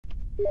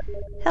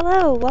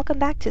Hello, welcome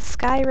back to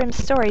Skyrim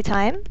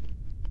Storytime.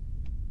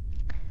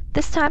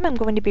 This time I'm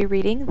going to be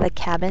reading The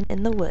Cabin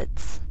in the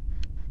Woods.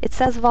 It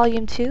says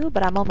Volume 2,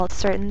 but I'm almost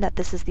certain that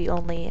this is the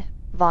only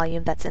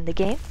volume that's in the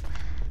game,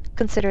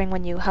 considering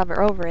when you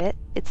hover over it,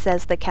 it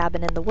says The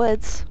Cabin in the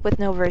Woods with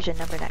no version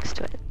number next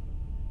to it.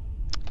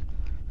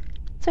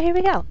 So here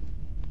we go.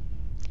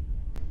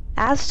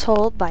 As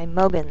told by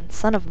Mogan,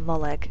 son of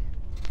Moleg.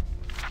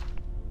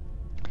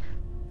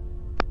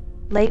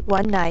 Late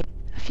one night,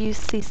 a few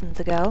seasons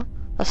ago,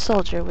 a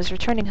soldier was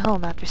returning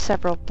home after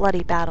several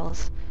bloody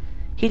battles.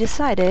 He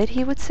decided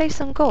he would save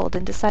some gold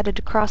and decided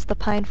to cross the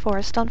pine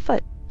forest on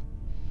foot.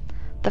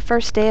 The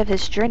first day of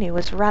his journey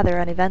was rather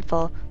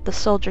uneventful. The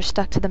soldier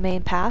stuck to the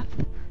main path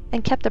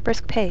and kept a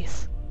brisk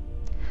pace.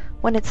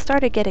 When it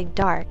started getting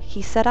dark,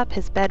 he set up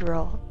his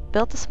bedroll,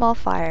 built a small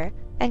fire,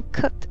 and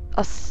cooked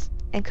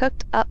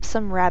up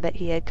some rabbit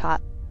he had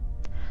caught.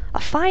 A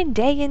fine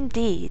day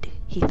indeed,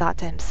 he thought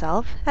to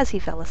himself as he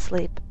fell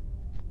asleep.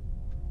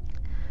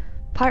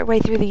 Partway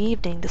through the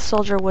evening, the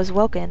soldier was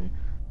woken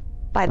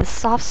by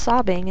soft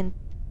sobbing in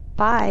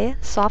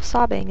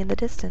the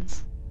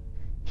distance.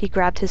 He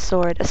grabbed his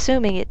sword,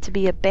 assuming it to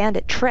be a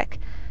bandit trick,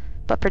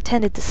 but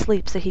pretended to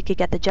sleep so he could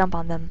get the jump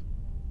on them.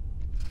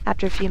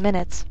 After a few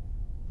minutes,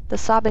 the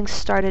sobbing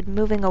started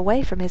moving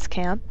away from his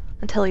camp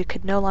until he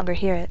could no longer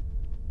hear it.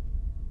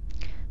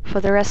 For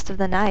the rest of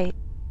the night,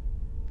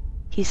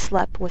 he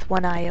slept with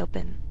one eye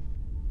open.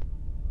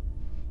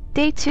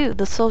 Day 2,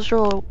 the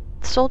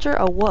soldier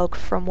awoke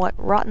from what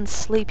rotten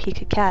sleep he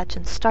could catch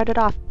and started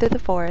off through the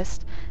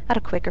forest at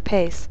a quicker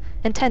pace,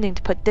 intending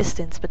to put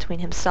distance between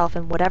himself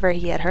and whatever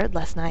he had heard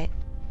last night.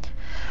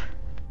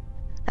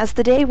 As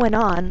the day went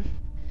on,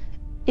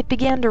 it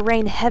began to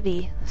rain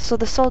heavy, so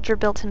the soldier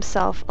built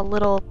himself a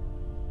little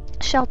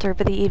shelter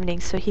for the evening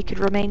so he could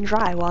remain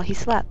dry while he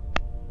slept.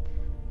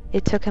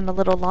 It took him a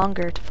little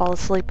longer to fall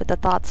asleep with the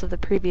thoughts of the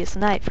previous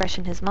night fresh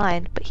in his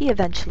mind, but he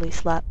eventually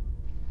slept.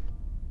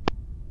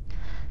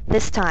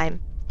 This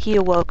time, he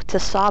awoke to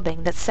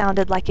sobbing that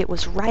sounded like it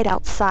was right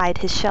outside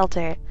his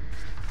shelter.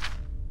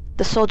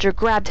 The soldier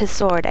grabbed his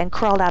sword and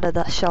crawled out of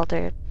the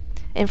shelter.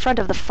 In front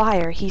of the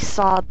fire, he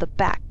saw the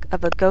back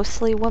of a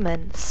ghostly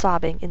woman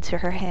sobbing into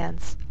her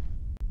hands.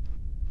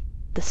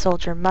 The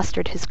soldier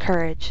mustered his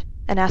courage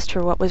and asked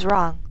her what was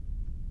wrong.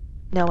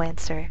 No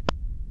answer.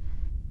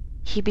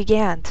 He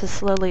began to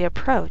slowly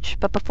approach,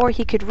 but before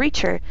he could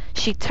reach her,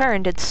 she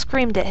turned and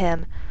screamed at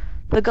him.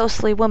 The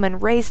ghostly woman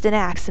raised an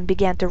axe and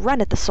began to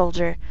run at the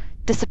soldier,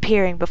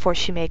 disappearing before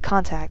she made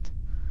contact.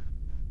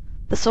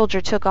 The soldier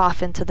took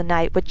off into the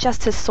night with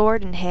just his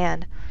sword in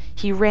hand.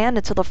 He ran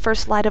until the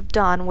first light of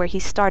dawn, where he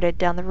started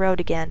down the road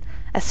again,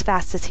 as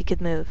fast as he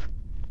could move.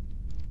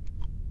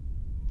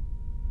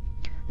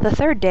 The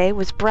third day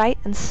was bright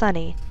and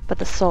sunny, but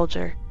the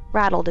soldier,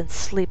 rattled and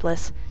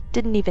sleepless,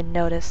 didn't even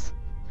notice.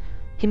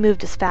 He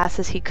moved as fast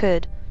as he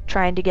could,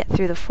 trying to get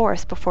through the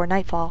forest before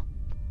nightfall.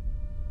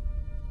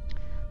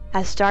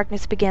 As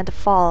darkness began to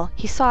fall,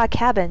 he saw a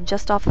cabin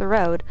just off the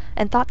road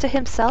and thought to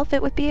himself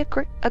it would be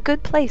a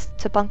good place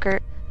to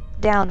bunker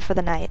down for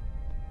the night.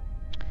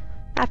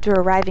 After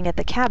arriving at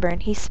the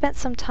cabin, he spent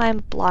some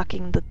time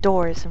blocking the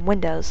doors and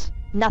windows.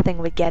 Nothing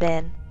would get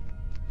in.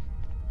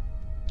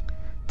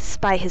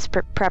 Despite his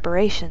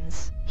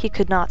preparations, he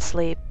could not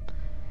sleep.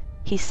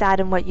 He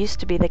sat in what used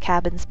to be the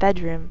cabin's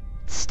bedroom,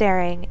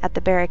 staring at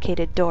the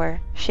barricaded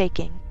door,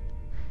 shaking.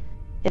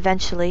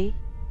 Eventually,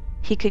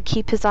 he could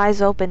keep his eyes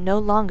open no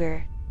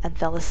longer and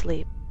fell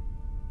asleep.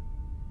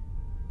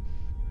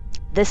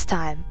 This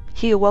time,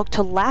 he awoke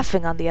to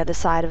laughing on the other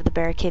side of the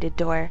barricaded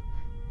door.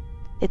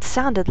 It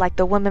sounded like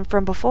the woman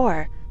from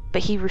before,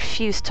 but he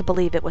refused to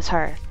believe it was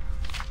her.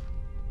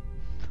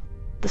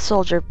 The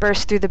soldier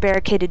burst through the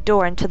barricaded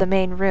door into the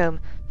main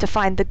room to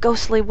find the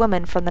ghostly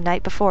woman from the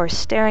night before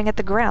staring at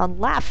the ground,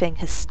 laughing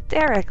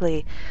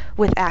hysterically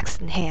with axe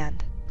in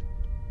hand.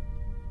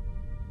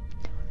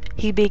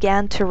 He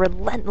began to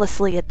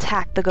relentlessly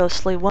attack the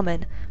ghostly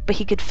woman, but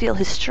he could feel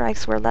his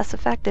strikes were less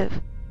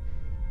effective.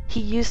 He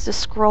used a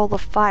scroll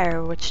of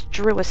fire, which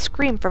drew a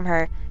scream from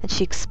her, and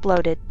she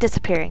exploded,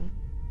 disappearing.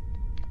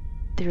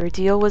 The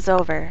ordeal was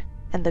over,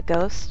 and the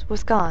ghost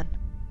was gone.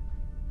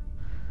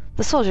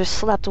 The soldier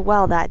slept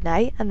well that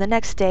night, and the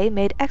next day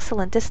made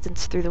excellent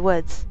distance through the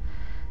woods.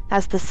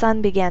 As the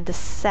sun began to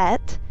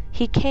set,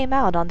 he came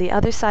out on the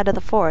other side of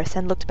the forest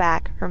and looked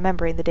back,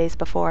 remembering the days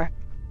before.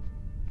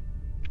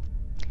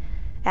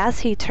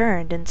 As he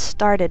turned and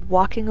started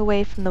walking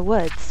away from the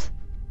woods,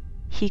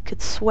 he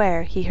could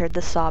swear he heard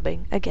the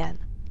sobbing again.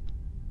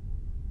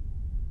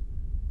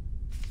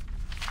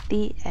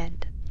 The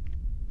end.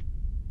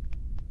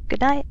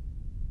 Good night.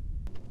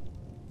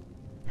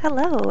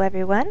 Hello,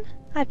 everyone.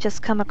 I've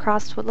just come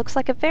across what looks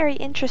like a very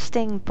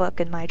interesting book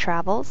in my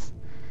travels,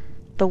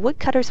 The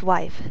Woodcutter's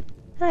Wife,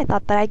 and I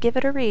thought that I'd give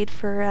it a read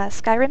for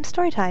Skyrim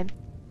Storytime.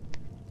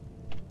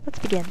 Let's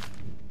begin.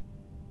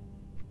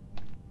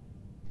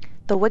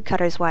 The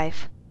Woodcutter's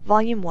Wife,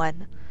 Volume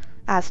 1,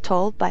 as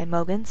told by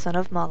Mogan, son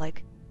of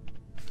Moleg.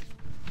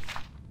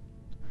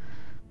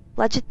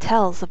 Legend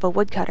tells of a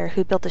woodcutter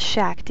who built a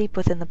shack deep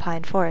within the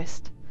pine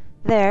forest.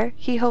 There,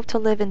 he hoped to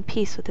live in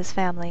peace with his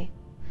family.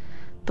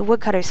 The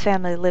woodcutter's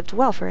family lived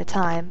well for a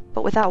time,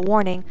 but without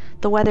warning,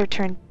 the weather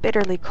turned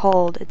bitterly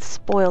cold and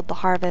spoiled the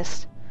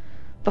harvest.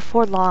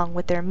 Before long,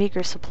 with their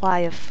meager supply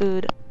of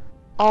food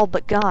all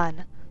but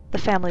gone, the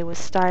family was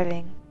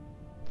starving.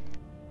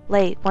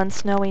 Late one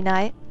snowy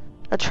night,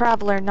 a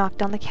traveler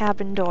knocked on the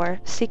cabin door,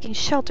 seeking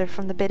shelter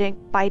from the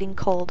biting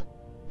cold.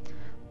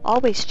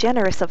 Always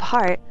generous of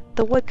heart,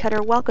 the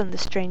woodcutter welcomed the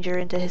stranger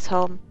into his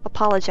home,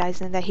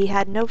 apologizing that he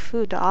had no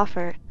food to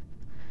offer.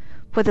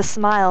 With a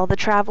smile, the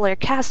traveler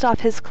cast off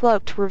his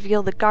cloak to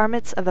reveal the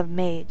garments of a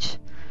mage.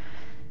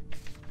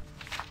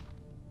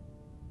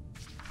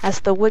 As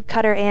the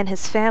woodcutter and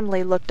his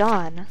family looked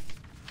on,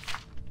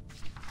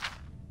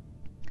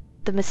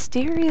 the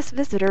mysterious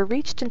visitor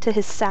reached into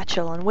his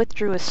satchel and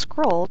withdrew a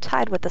scroll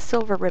tied with a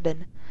silver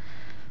ribbon.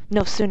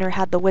 No sooner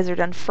had the wizard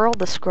unfurled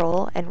the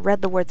scroll and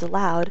read the words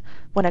aloud,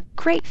 when a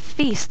great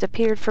feast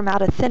appeared from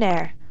out of thin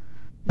air.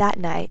 That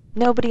night,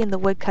 nobody in the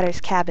woodcutter's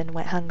cabin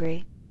went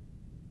hungry.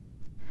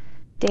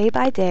 Day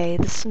by day,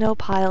 the snow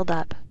piled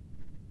up.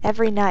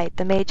 Every night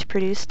the mage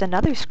produced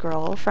another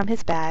scroll from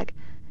his bag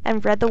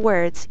and read the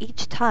words,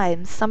 each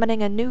time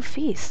summoning a new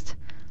feast.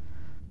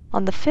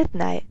 On the 5th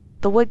night,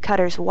 the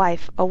woodcutter's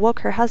wife awoke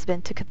her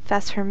husband to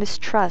confess her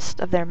mistrust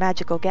of their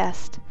magical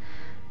guest.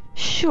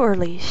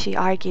 Surely, she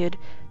argued,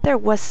 there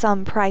was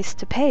some price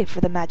to pay for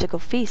the magical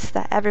feast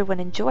that everyone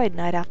enjoyed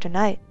night after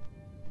night.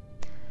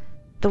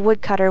 The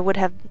woodcutter would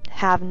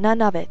have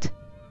none of it.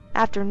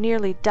 After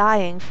nearly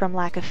dying from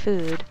lack of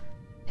food,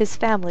 his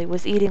family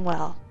was eating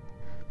well.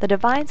 The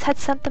divines had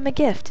sent them a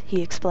gift,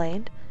 he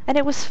explained, and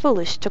it was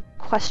foolish to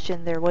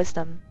question their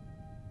wisdom.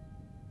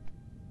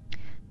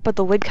 But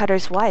the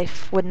woodcutter's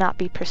wife would not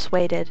be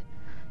persuaded.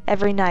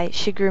 Every night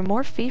she grew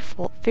more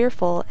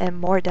fearful and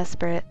more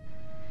desperate.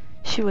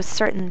 She was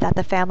certain that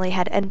the family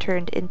had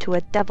entered into a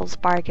devil's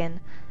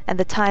bargain, and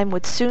the time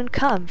would soon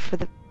come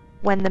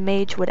when the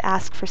mage would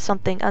ask for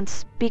something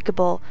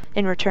unspeakable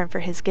in return for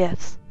his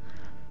gifts.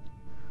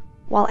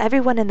 While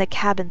everyone in the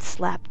cabin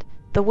slept,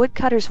 the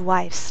woodcutter's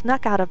wife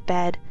snuck out of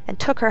bed and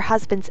took her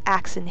husband's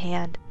axe in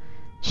hand.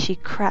 She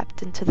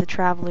crept into the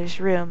traveler's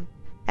room,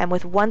 and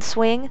with one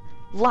swing,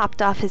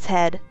 lopped off his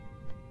head.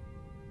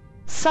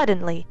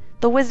 Suddenly,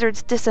 the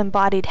wizard's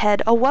disembodied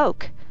head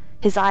awoke.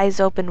 His eyes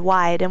opened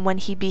wide, and when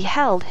he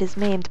beheld his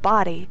maimed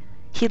body,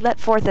 he let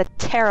forth a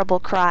terrible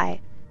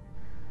cry.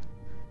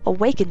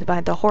 Awakened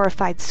by the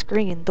horrified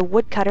scream, the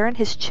woodcutter and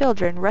his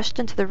children rushed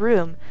into the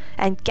room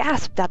and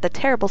gasped at the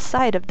terrible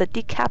sight of the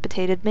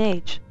decapitated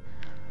mage.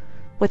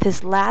 With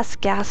his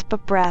last gasp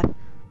of breath,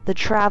 the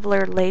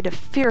traveler laid a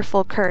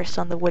fearful curse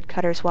on the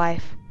woodcutter's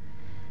wife.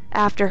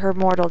 After her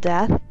mortal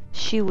death,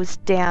 she was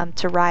damned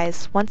to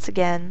rise once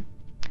again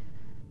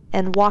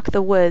and walk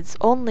the woods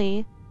alone,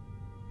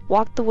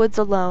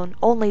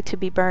 only to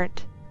be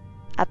burnt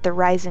at the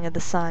rising of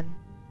the sun.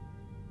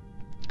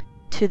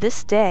 To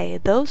this day,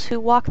 those who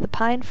walk the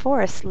pine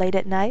forest late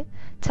at night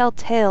tell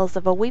tales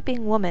of a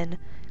weeping woman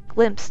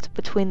glimpsed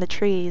between the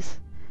trees.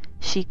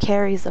 She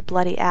carries a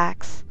bloody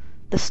axe,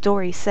 the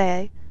stories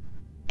say,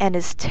 and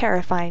is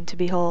terrifying to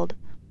behold.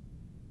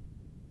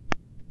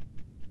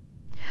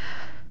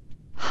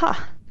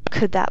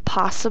 Could that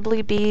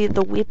possibly be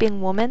the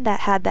weeping woman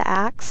that had the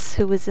axe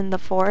who was in the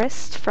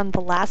forest from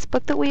the last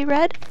book that we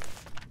read?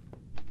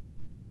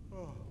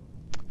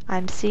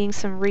 I'm seeing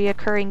some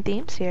reoccurring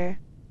themes here.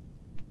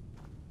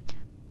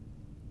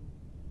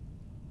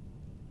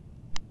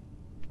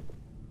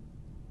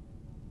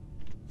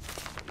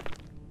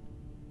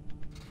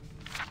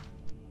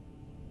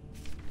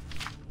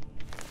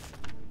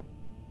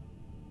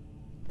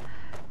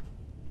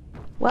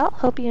 Well,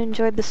 hope you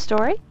enjoyed the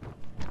story.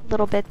 A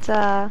little bit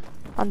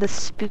on the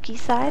spooky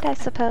side, I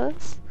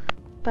suppose,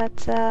 but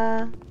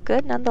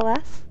good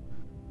nonetheless.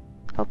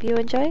 Hope you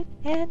enjoyed,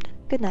 and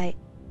good night.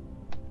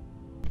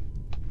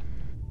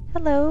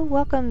 Hello,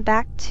 welcome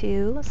back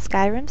to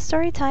Skyrim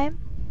Storytime.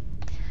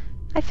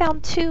 I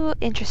found 2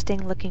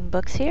 interesting looking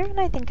books here, and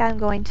I think I'm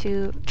going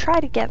to try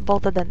to get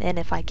both of them in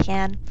if I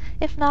can.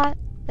 If not,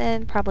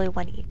 then probably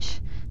one each.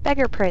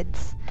 Beggar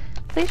Prince.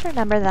 Please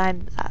remember that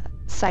I'm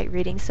sight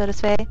reading, so to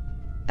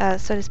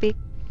speak.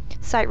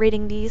 Sight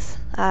reading these.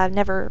 I've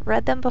never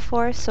read them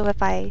before, so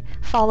if I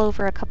fall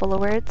over a couple of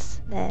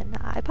words, then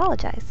I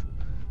apologize.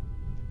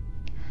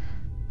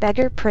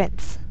 Beggar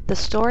Prince. The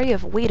story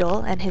of Weedle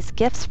and his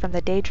gifts from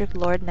the Daedric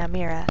Lord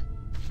Namira.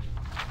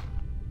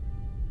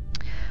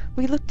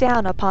 We look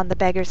down upon the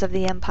beggars of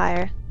the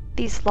Empire.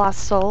 These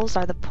lost souls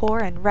are the poor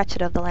and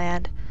wretched of the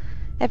land.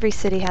 Every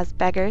city has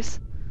beggars.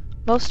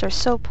 Most are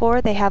so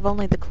poor they have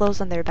only the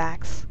clothes on their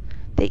backs.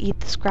 They eat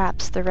the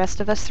scraps the rest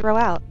of us throw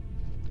out.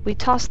 We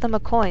toss them a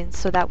coin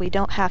so that we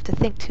don't have to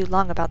think too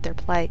long about their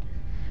plight.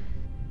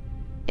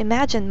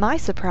 Imagine my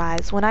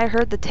surprise when I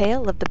heard the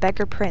tale of the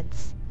Beggar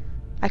Prince.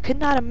 I could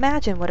not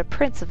imagine what a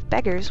prince of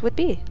beggars would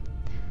be.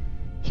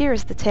 Here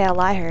is the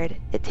tale I heard.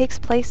 It takes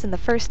place in the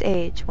First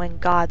Age, when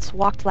gods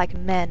walked like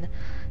men,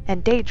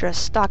 and Daedra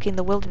stalking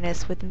the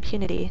wilderness with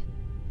impunity.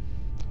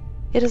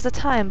 It is a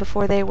time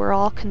before they were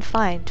all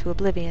confined to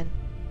oblivion.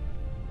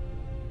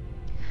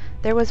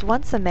 There was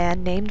once a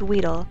man named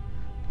Weedle,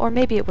 or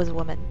maybe it was a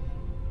woman.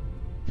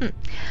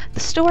 The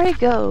story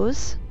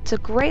goes to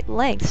great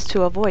lengths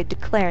to avoid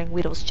declaring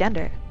Weedle's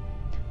gender.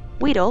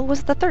 Weedle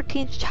was the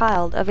 13th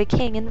child of a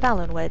king in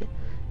Valenwood.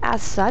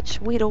 As such,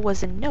 Weedle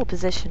was in no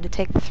position to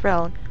take the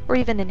throne or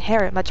even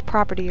inherit much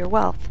property or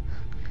wealth.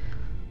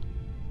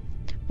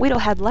 Weedle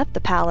had left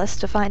the palace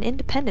to find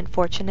independent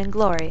fortune and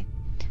glory.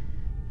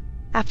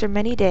 After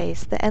many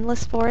days, the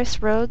endless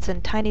forest roads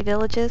and tiny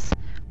villages,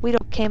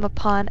 Weedle came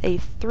upon a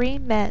three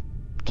men.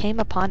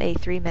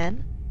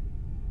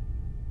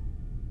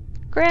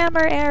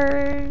 Grammar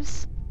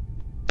errors!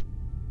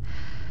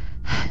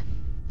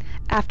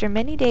 After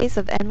many days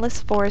of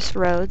endless forest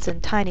roads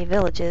and tiny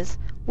villages,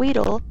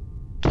 Weedle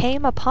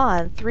came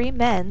upon 3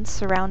 men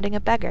surrounding a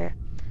beggar.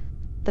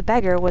 The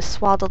beggar was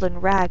swaddled in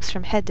rags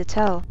from head to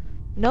toe.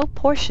 No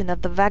portion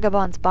of the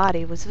vagabond's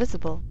body was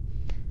visible.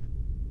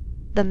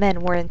 The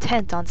men were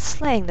intent on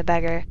slaying the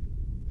beggar.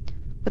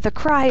 With a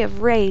cry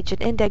of rage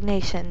and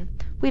indignation,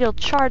 Weedle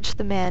charged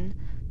the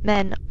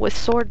men with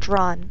sword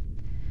drawn.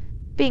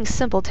 Being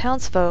simple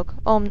townsfolk,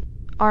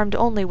 armed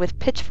only with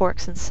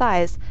pitchforks and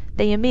scythes,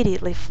 they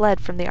immediately fled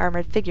from the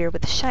armored figure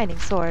with the shining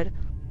sword.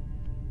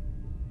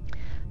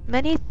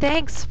 "Many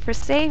thanks for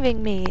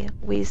saving me,"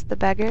 wheezed the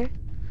beggar,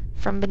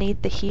 from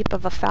beneath the heap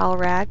of foul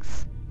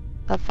rags.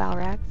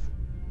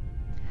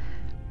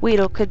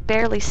 Weedle could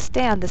barely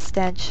stand the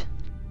stench.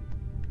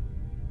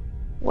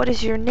 "What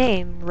is your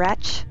name,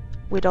 wretch?"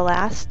 Weedle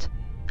asked.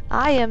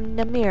 "I am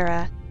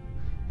Namira."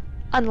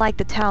 Unlike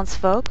the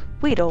townsfolk,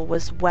 Weedle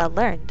was well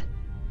learned.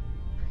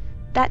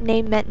 That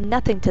name meant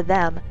nothing to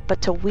them,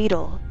 but to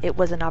Weedle it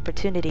was an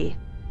opportunity.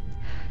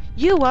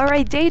 "You are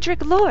a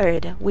Daedric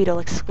lord!" Weedle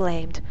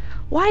exclaimed.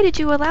 "Why did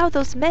you allow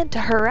those men to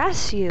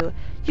harass you?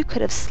 You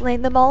could have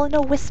slain them all in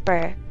a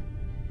whisper."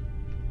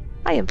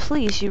 "I am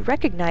pleased you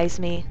recognize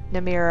me,"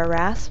 Namira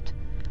rasped.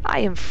 "I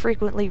am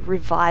frequently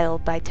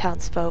reviled by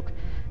townsfolk.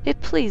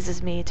 It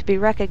pleases me to be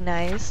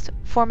recognized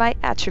for my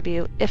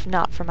attribute, if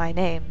not for my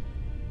name."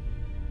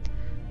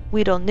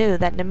 Weedle knew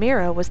that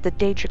Namira was the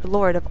Daedric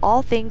lord of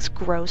all things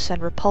gross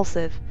and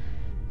repulsive.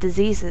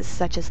 Diseases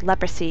such as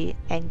leprosy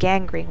and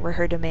gangrene were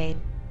her domain.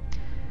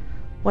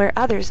 Where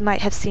others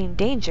might have seen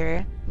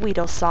danger,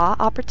 Weedle saw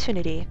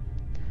opportunity.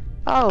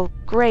 "Oh,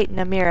 great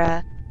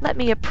Namira, let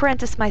me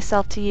apprentice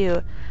myself to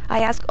you. I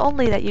ask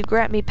only that you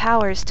grant me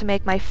powers to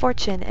make my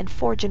fortune and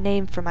forge a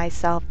name for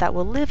myself that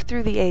will live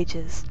through the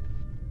ages."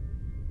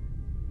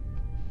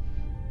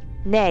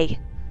 "Nay,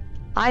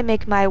 I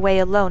make my way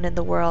alone in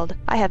the world.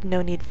 I have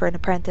no need for an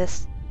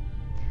apprentice."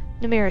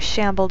 Namira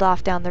shambled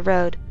off down the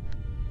road.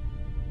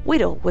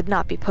 Weedle would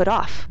not be put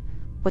off.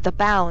 With a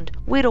bound,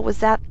 Weedle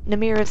was at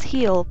Namira's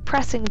heel,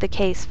 pressing the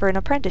case for an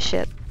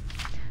apprenticeship.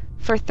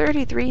 For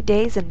 33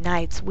 days and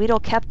nights, Weedle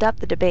kept up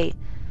the debate.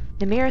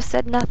 Namira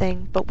said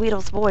nothing, but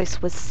Weedle's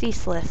voice was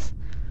ceaseless.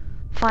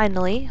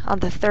 Finally, on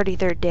the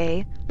 33rd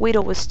day,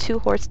 Weedle was too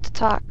hoarse to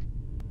talk.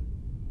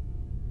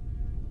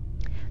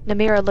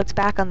 Namira looked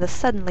back on the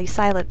suddenly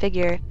silent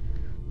figure.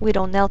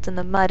 Weedle knelt in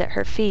the mud at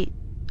her feet,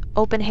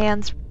 open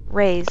hands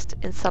raised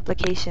in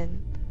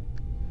supplication.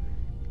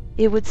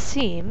 "It would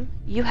seem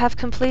you have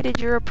completed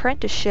your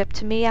apprenticeship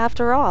to me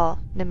after all,"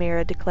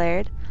 Namira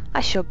declared.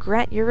 "I shall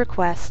grant your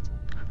request."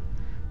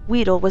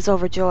 Weedle was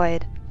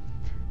overjoyed.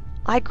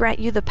 "I grant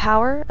you the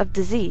power of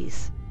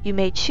disease. You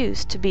may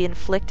choose to be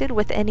inflicted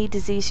with any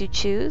disease you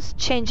choose,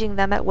 changing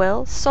them at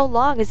will, so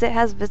long as it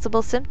has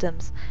visible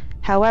symptoms.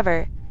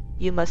 However,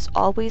 you must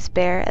always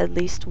bear at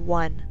least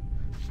one.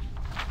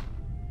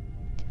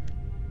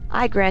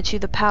 I grant you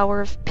the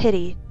power of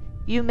pity.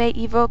 You may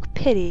evoke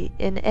pity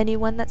in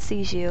anyone that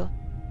sees you.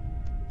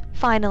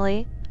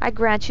 Finally, I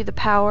grant you the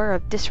power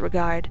of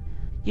disregard.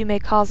 You may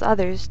cause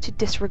others to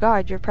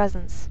disregard your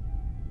presence."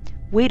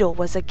 Weedle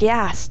was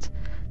aghast.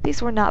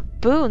 These were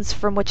not boons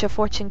from which a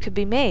fortune could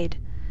be made.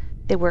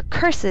 They were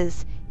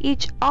curses,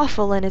 each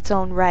awful in its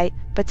own right,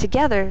 but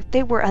together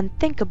they were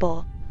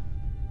unthinkable.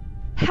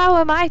 "How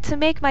am I to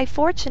make my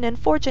fortune and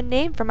forge a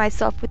name for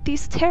myself with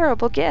these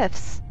terrible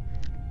gifts?"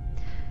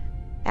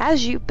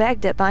 "As you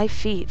begged at my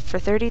feet for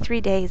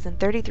 33 days and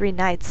 33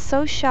 nights,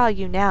 so shall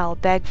you now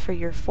beg for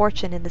your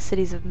fortune in the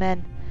cities of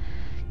men.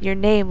 Your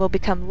name will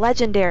become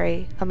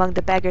legendary among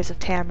the beggars of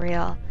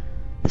Tamriel.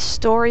 The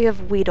story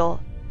of Weedle,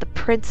 the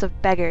prince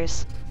of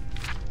beggars,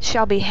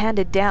 shall be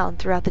handed down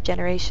throughout the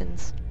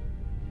generations."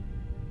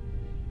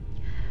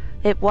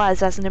 It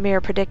was as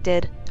Namira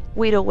predicted.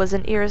 Weedle was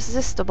an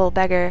irresistible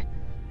beggar.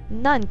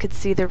 None could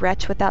see the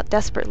wretch without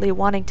desperately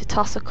wanting to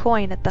toss a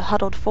coin at the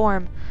huddled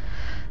form.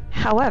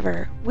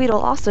 However, Weedle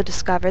also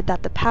discovered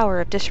that the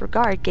power of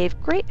disregard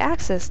gave great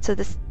access to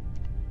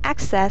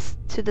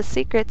the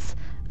secrets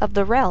of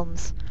the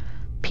realms.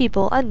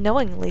 People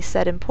unknowingly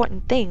said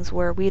important things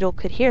where Weedle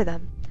could hear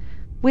them.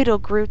 Weedle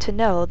grew to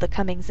know the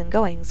comings and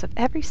goings of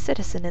every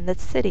citizen in the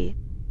city.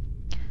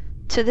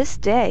 To this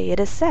day it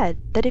is said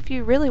that if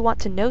you really want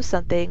to know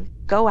something,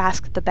 go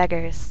ask the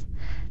beggars.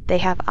 They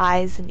have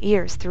eyes and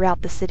ears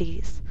throughout the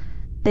cities.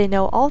 They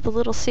know all the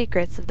little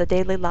secrets of the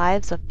daily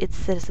lives of its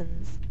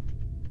citizens.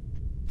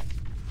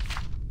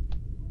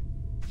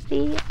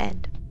 The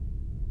end.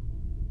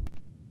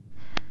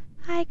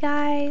 Hi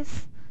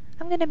guys!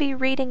 I'm going to be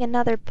reading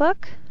another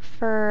book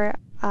for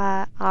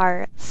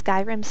our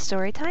Skyrim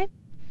Storytime.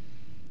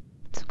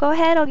 So go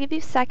ahead, I'll give you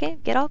a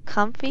second, get all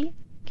comfy. You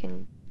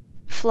can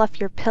fluff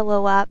your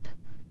pillow up,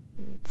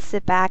 and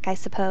sit back, I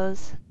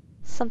suppose.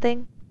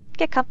 Something.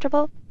 Get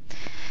comfortable.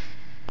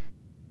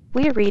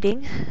 We are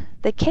reading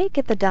The Cake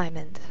and the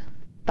Diamond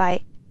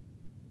by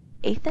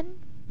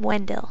Athen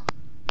Wendell.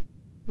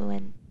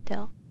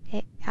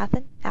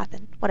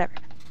 Athen, whatever.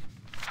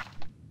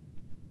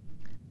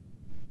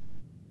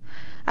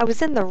 I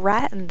was in the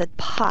Rat and the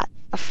Pot,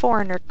 a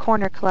foreigner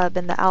corner club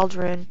in the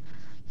Aldrune,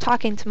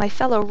 talking to my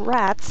fellow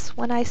rats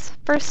when I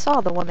first saw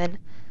the woman.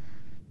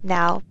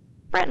 Now,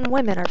 Breton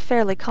women are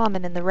fairly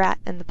common in the Rat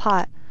and the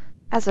Pot.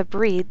 As a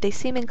breed, they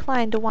seem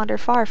inclined to wander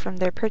far from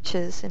their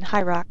perches in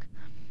High Rock.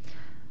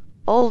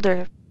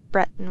 Older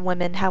Breton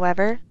women,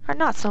 however, are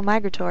not so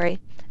migratory,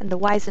 and the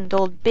wizened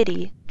old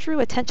biddy drew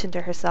attention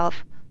to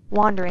herself,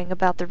 wandering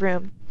about the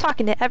room,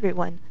 talking to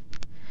everyone.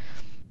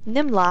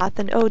 Nimloth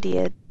and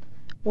Odied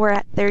were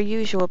at their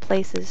usual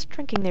places,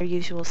 drinking their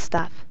usual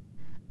stuff.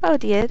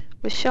 Odied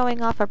was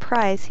showing off a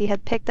prize he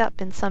had picked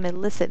up in some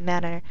illicit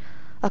manner,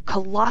 a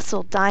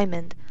colossal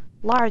diamond,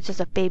 large as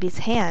a baby's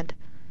hand,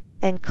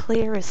 and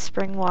clear as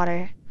spring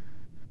water.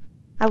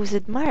 I was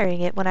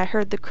admiring it when I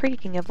heard the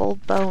creaking of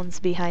old bones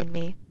behind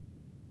me.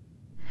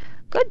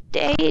 "Good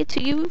day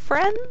to you,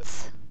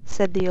 friends,"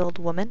 said the old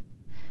woman.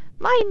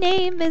 "My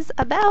name is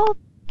Abel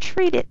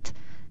Treatit,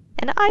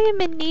 and I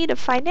am in need of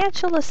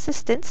financial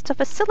assistance to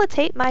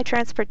facilitate my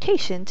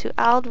transportation to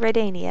Ald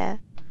Redania.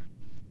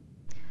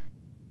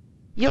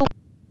 You'll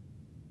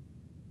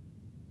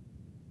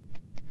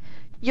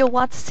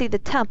want to see the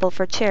temple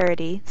for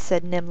charity,"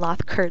 said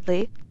Nimloth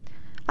curtly.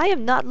 "I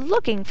am not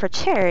looking for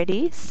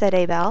charity," said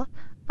Abel.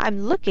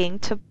 "I'm looking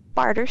to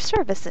barter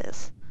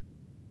services."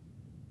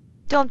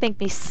 "Don't make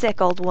me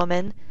sick, old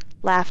woman,"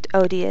 laughed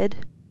Odied.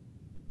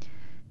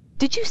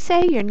 "Did you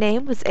say your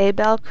name was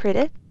Abel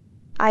Credit?"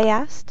 I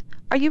asked.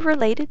 "Are you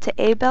related to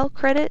Abel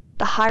Credit,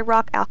 the High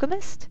Rock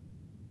alchemist?"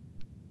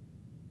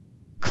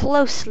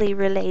 "Closely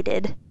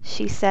related,"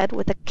 she said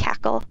with a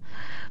cackle.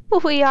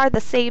 "We are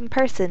the same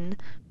person.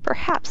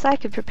 Perhaps I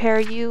could prepare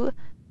you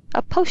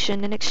a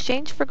potion in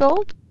exchange for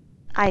gold?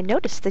 I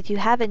notice that you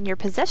have in your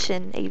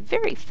possession a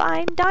very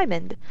fine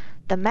diamond.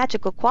 The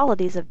magical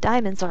qualities of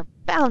diamonds are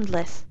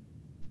boundless."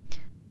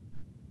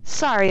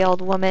 "Sorry,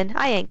 old woman,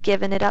 I ain't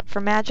giving it up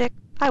for magic.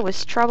 I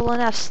was trouble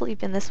enough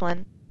sleeping this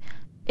one."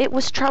 "It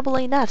was trouble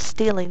enough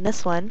stealing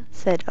this one,"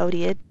 said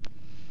Odied.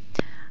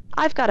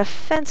 "I've got a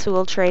fence who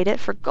will trade it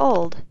for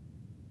gold."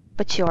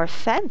 "But your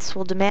fence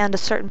will demand a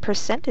certain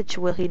percentage,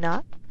 will he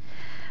not?"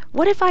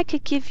 "What if I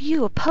could give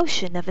you a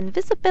potion of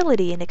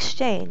invisibility in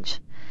exchange?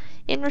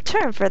 In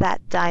return for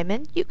that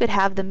diamond you could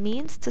have the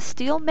means to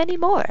steal many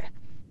more.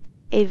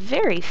 A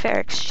very fair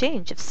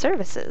exchange of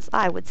services,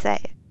 I would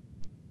say."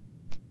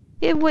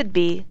 "It would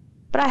be,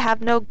 but I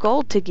have no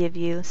gold to give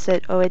you,"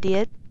 said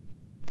Odied.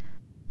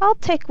 "I'll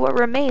take what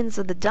remains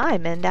of the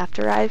diamond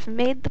after I've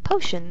made the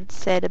potion,"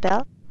 said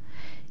Abel.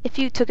 "If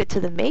you took it to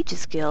the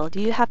Mages Guild,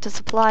 you'd have to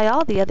supply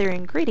all the other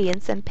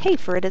ingredients and pay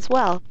for it as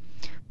well.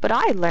 But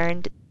I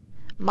learned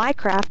my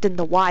craft in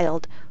the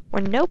wild,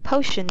 where no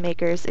potion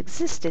makers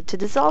existed to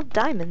dissolve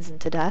diamonds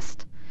into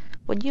dust.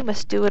 When you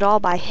must do it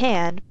all by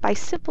hand, by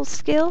simple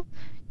skill,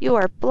 you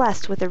are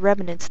blessed with the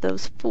remnants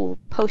those fool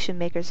potion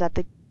makers at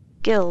the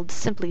guild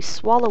simply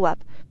swallow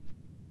up."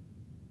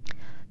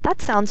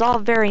 "That sounds all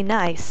very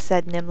nice,"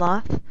 said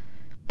Nimloth.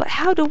 "But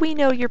how do we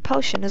know your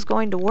potion is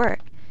going to work?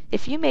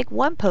 If you make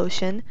one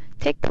potion,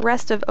 take the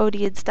rest of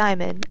Odied's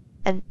diamond,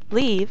 and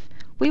leave,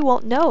 we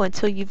won't know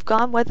until you've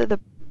gone whether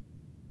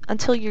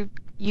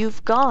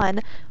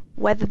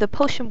the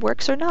potion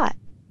works or not."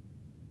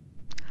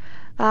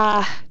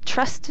 "Ah,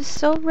 trust is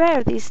so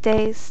rare these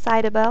days,"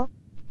 sighed Abel.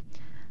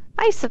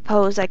 "I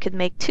suppose I could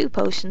make 2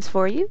 potions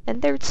for you,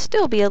 and there'd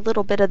still be a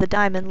little bit of the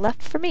diamond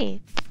left for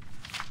me."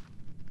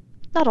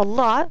 "Not a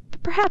lot,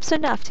 but perhaps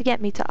enough to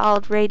get me to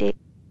Ald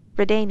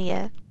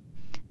Redania.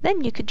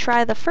 Then you could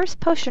try the first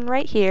potion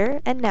right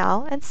here and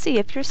now and see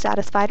if you're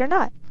satisfied or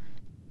not."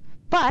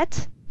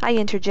 "But," I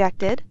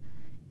interjected,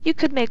 "you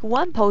could make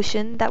one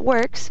potion that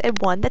works and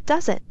one that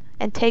doesn't,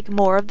 and take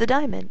more of the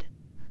diamond."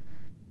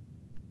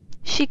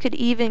 "She could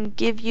even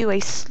give you a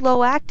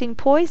slow-acting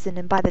poison,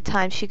 and by the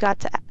time she got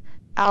to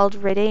Ald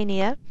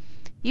Redania,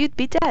 you'd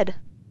be dead."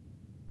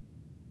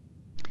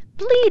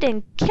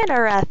 "Bleeding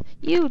Kinnereth,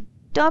 you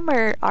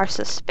dummer are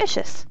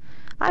suspicious.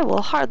 I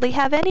will hardly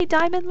have any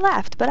diamond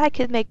left, but I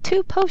could make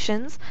 2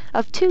 potions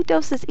of 2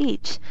 doses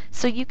each,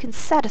 so you can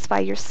satisfy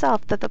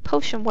yourself that the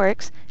potion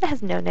works and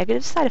has no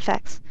negative side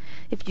effects.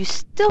 If you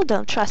still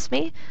don't trust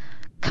me,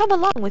 come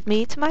along with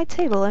me to my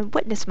table and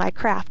witness my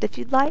craft if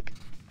you'd like."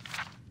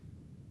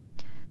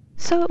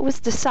 So it was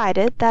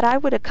decided that I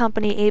would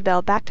accompany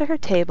Abel back to her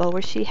table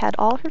where she had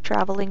all her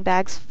traveling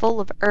bags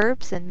full of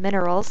herbs and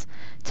minerals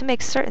to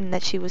make certain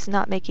that she was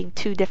not making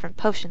two different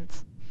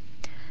potions.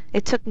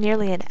 It took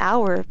nearly an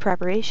hour of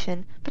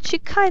preparation, but she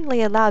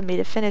kindly allowed me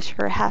to finish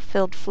her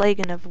half-filled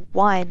flagon of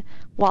wine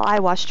while I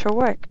watched her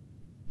work.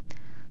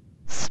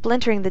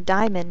 Splintering the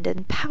diamond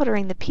and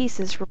powdering the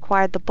pieces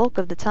required the bulk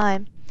of the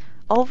time.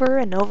 Over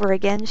and over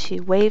again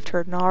she waved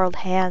her gnarled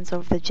hands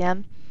over the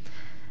gem,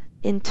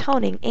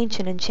 intoning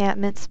ancient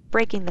enchantments,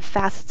 breaking the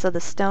facets of the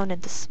stone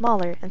into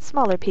smaller and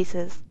smaller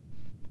pieces.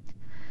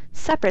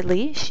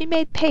 Separately, she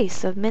made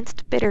pastes of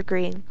minced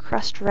bittergreen,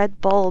 crushed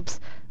red bulbs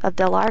of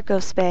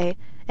Delargospe,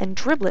 and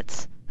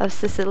driblets of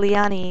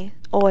Siciliani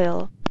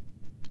oil.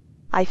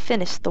 I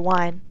finished the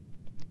wine.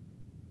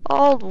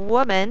 "Old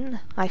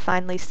woman," I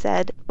finally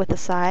said, with a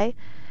sigh,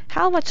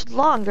 "how much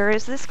longer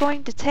is this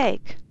going to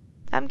take?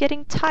 I'm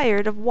getting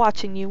tired of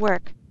watching you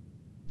work."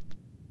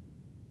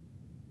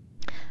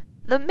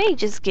 "The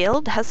Mages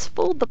Guild has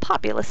fooled the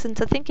populace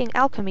into thinking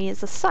alchemy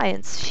is a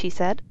science," she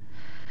said.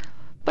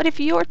 "But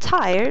if you're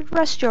tired,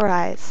 rest your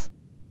eyes."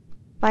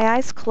 My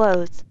eyes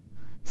closed,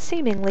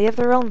 seemingly of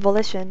their own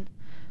volition,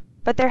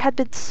 but there had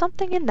been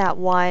something in that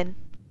wine,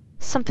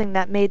 something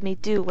that made me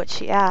do what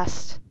she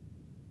asked.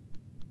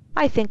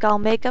 "I think I'll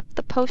make up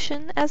the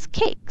potion as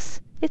cakes.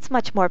 It's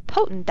much more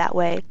potent that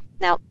way.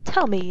 Now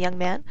tell me, young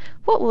man,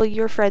 what will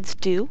your friends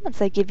do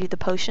once I give you the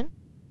potion?"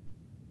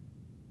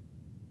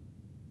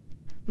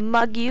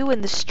 "Mug you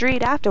in the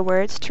street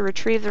afterwards to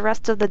retrieve the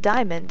rest of the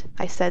diamond,"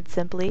 I said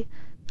simply.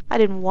 I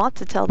didn't want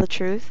to tell the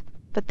truth,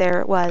 but there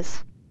it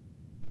was.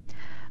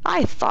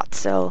 "I thought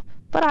so,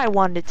 but I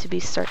wanted to be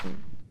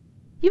certain.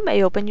 You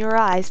may open your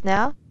eyes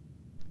now."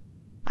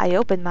 I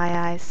opened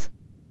my eyes.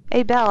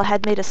 Abel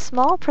had made a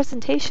small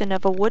presentation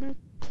of a wooden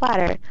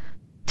platter,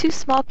 2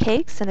 small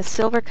cakes, and a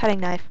silver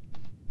cutting knife.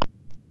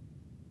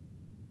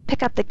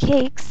 "Pick up the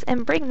cakes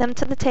and bring them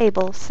to the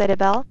table," said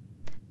Abel.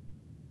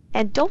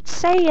 "And don't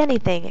say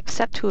anything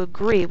except to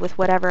agree with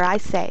whatever I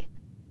say."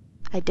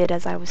 I did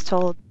as I was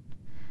told.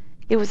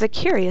 It was a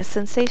curious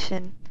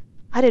sensation.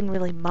 I didn't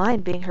really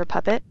mind being her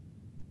puppet.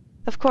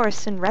 Of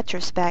course, in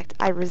retrospect,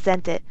 I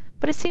resent it,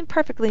 but it seemed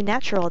perfectly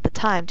natural at the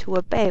time to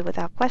obey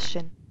without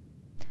question.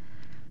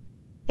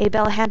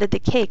 Abel handed the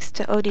cakes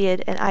to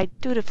Odiad, and I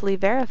dutifully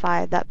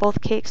verified that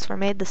both cakes were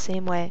made the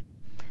same way.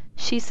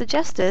 She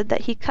suggested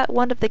that he cut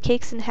one of the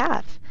cakes in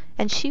half,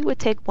 and she would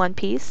take one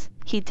piece,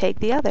 he'd take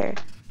the other,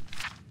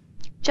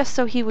 just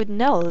so he would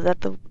know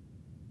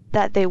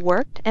that they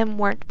worked and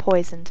weren't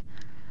poisoned.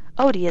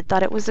 Odiad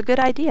thought it was a good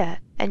idea,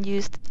 and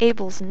used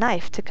Abel's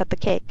knife to cut the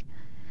cake.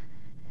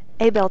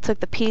 Abel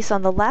took the piece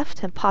on the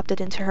left and popped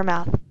it into her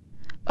mouth.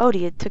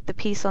 Odiad took the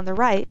piece on the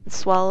right and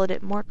swallowed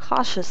it more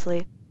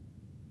cautiously.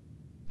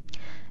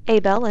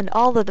 Abel and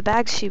all of the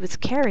bags she was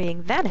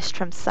carrying vanished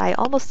from sight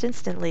almost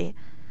instantly.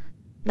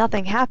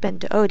 Nothing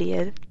happened to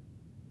Odiad.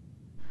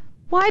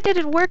 "Why did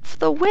it work for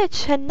the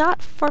witch and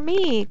not for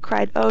me?"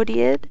 cried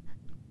Odiad.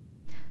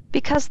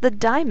 "Because the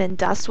diamond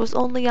dust was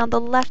only on the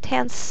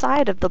left-hand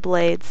side of the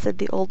blade," said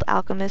the old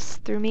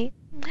alchemist through me.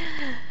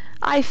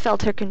 I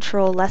felt her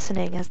control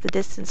lessening as the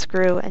distance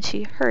grew, and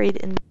she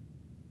hurried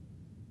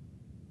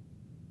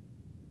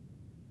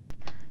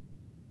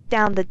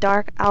down the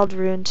dark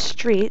Aldrune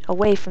street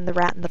away from the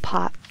rat in the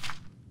pot.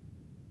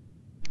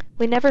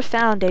 We never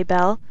found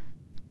Abel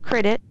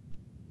or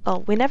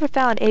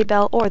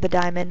the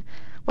diamond.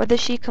 Whether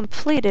she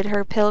completed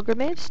her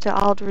pilgrimage to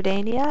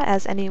Aldredania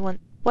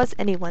was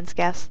anyone's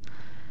guess.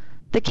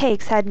 The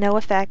cakes had no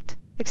effect,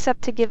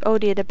 except to give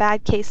Odiad a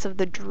bad case of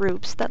the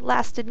droops that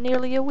lasted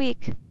nearly a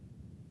week.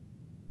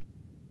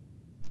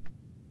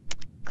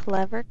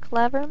 Clever,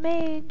 clever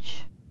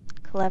mage.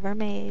 Clever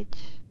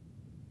mage.